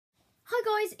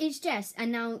Hi guys, it's Jess,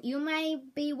 and now you may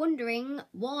be wondering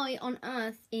why on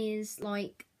earth is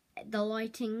like the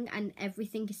lighting and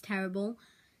everything is terrible.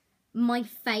 My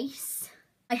face.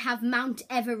 I have Mount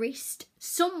Everest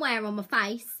somewhere on my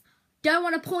face. Don't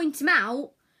want to point him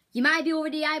out. You may be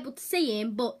already able to see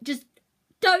him, but just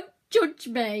don't judge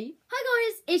me. Hi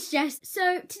guys, it's Jess.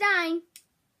 So today,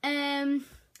 I'm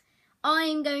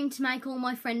going to make all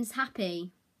my friends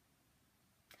happy.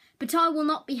 But I will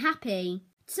not be happy.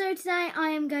 So today I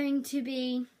am going to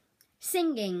be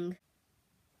singing.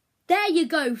 There you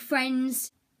go,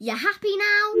 friends. You happy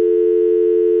now?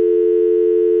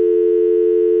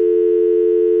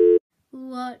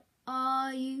 What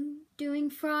are you doing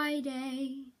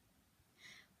Friday?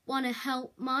 Wanna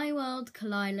help my world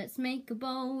collide? Let's make a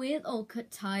bowl with all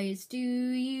cut ties. Do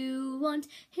you want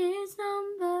his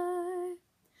number?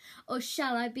 Or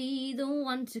shall I be the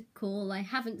one to call? I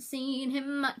haven't seen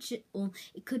him much at all.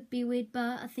 It could be weird,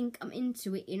 but I think I'm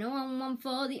into it. You know, I'm one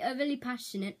for the overly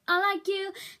passionate. I like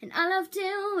you, and I loved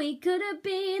you. We could have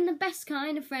been the best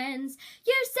kind of friends.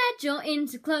 You said you're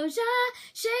into closure.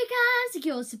 Shake hands like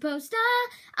you're supposed to.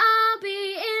 I'll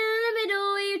be in the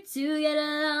middle, you two get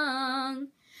along.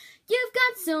 You've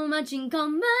got so much in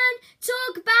common.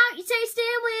 Talk about your taste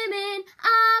in women.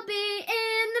 I'll be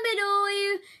in the middle,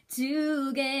 you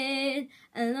two get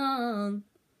along.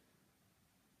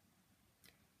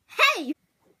 Hey!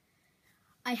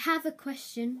 I have a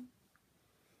question.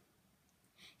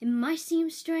 It might seem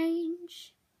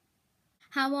strange.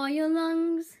 How are your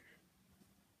lungs?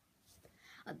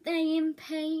 Are they in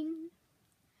pain?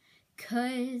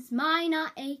 'Cause mine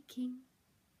are aching.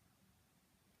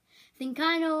 Think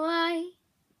I know why.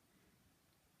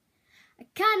 I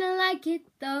kinda like it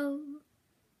though.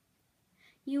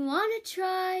 You wanna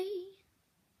try?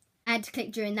 I had to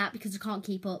click during that because I can't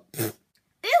keep up. Ooh,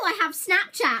 I have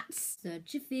Snapchats.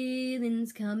 Such a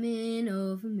feeling's coming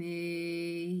over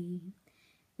me.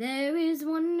 There is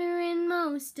wonder in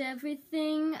most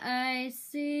everything I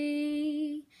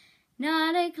see.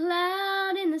 Not a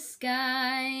cloud in the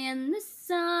sky and the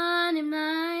sun in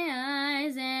my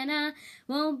eyes, and I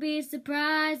won't be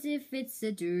surprised if it's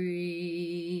a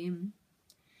dream.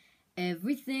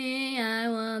 Everything I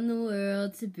want the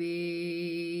world to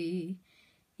be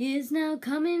is now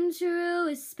coming true,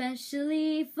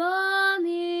 especially for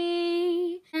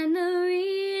me. And the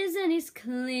reason is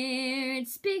clear,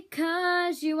 it's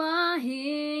because you are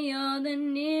here. You're the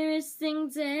nearest thing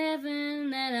to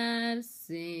heaven that I've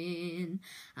seen.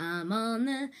 I'm on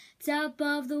the top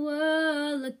of the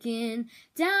world looking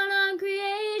down on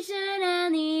creation,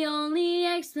 and the only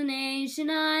explanation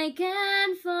I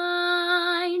can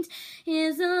find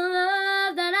is the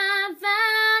love that I've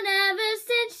found ever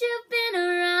since you've been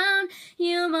around.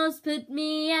 You most put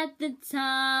me at the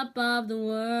top of the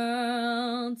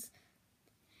world.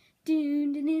 So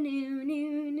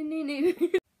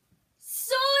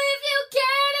if you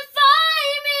care to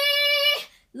find me,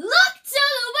 look to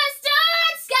the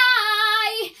western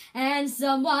sky. And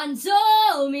someone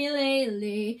told me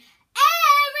lately,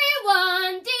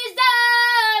 everyone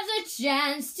deserves a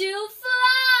chance to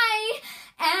fly.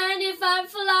 And if I'm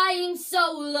flying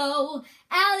solo,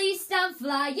 at least I'm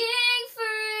flying free.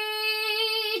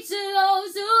 To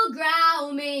those who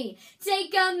ground me,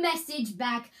 take a message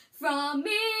back from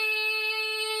me.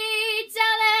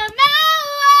 Tell them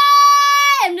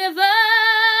I'm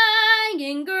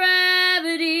defying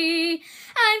gravity.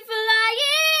 I'm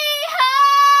flying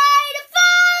high,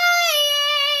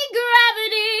 defying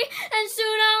gravity, and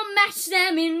soon I'll match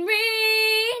them in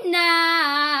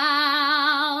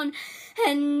renown.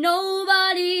 And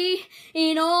nobody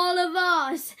in all of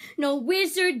us, no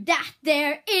wizard that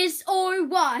there is or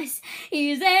was,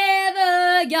 is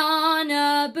ever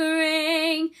gonna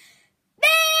bring me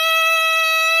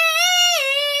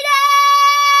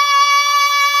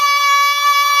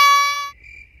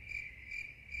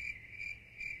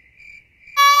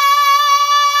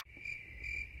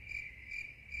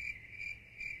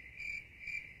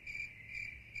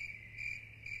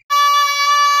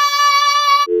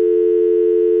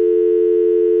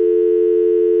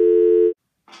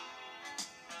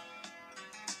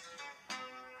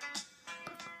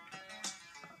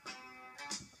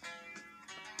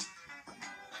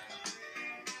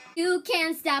You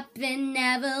can't stop an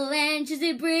avalanche as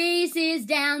it breezes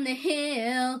down the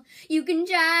hill. You can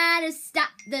try to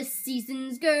stop the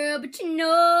seasons, girl, but you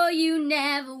know you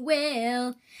never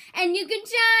will. And you can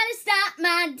try to stop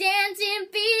my dancing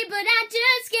feet, but I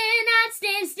just cannot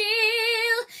stand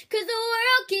still. 'Cause the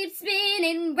world keeps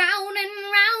spinning round and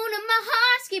round, and my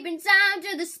heart's keeping time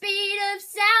to the speed of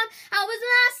sound. I was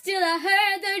lost till I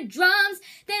heard the drums,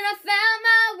 then I found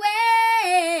my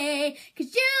way.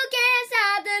 'Cause you can't stop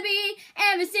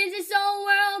Ever since this whole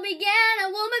world began, a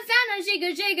woman found out she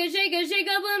could shake a, shake a, shake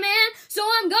up a man. So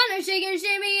I'm gonna shake and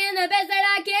shimmy in the best that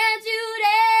I can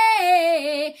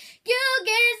today. You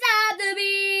can't stop the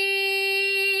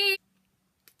beat.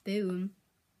 Boom.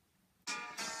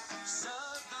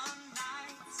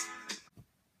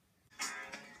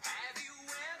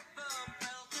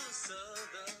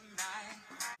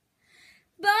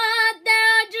 But there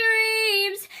are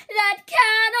dreams that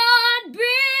cannot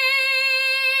be,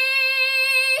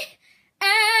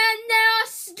 and there are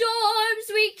storms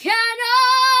we cannot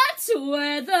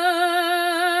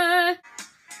weather.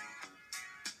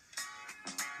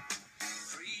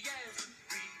 Free as a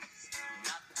breeze,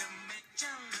 not to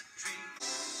mention the trees.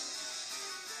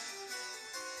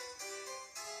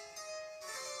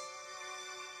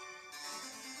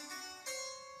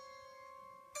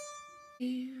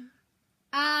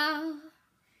 Our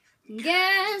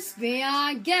guest, be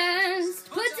our guest,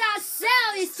 put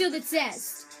ourselves to the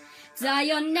test. Tie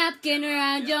your napkin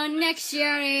around your neck,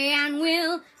 Sherry, and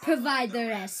we'll provide the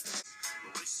rest.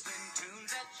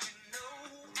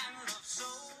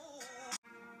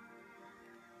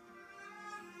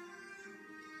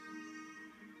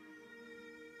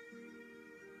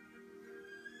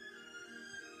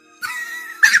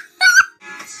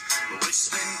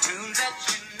 Whistling tunes that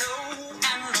you know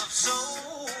and love so.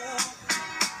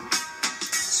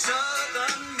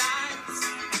 Southern nights,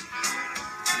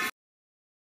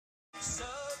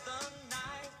 southern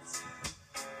nights.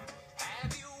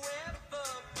 Have you ever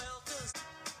felt the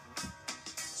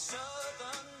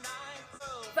southern nights?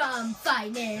 From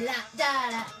Vanilla, da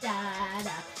da da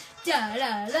da, da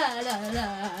la la la la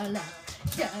la,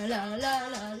 da la la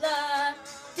la la,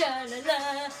 da la la,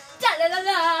 da la la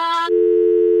la.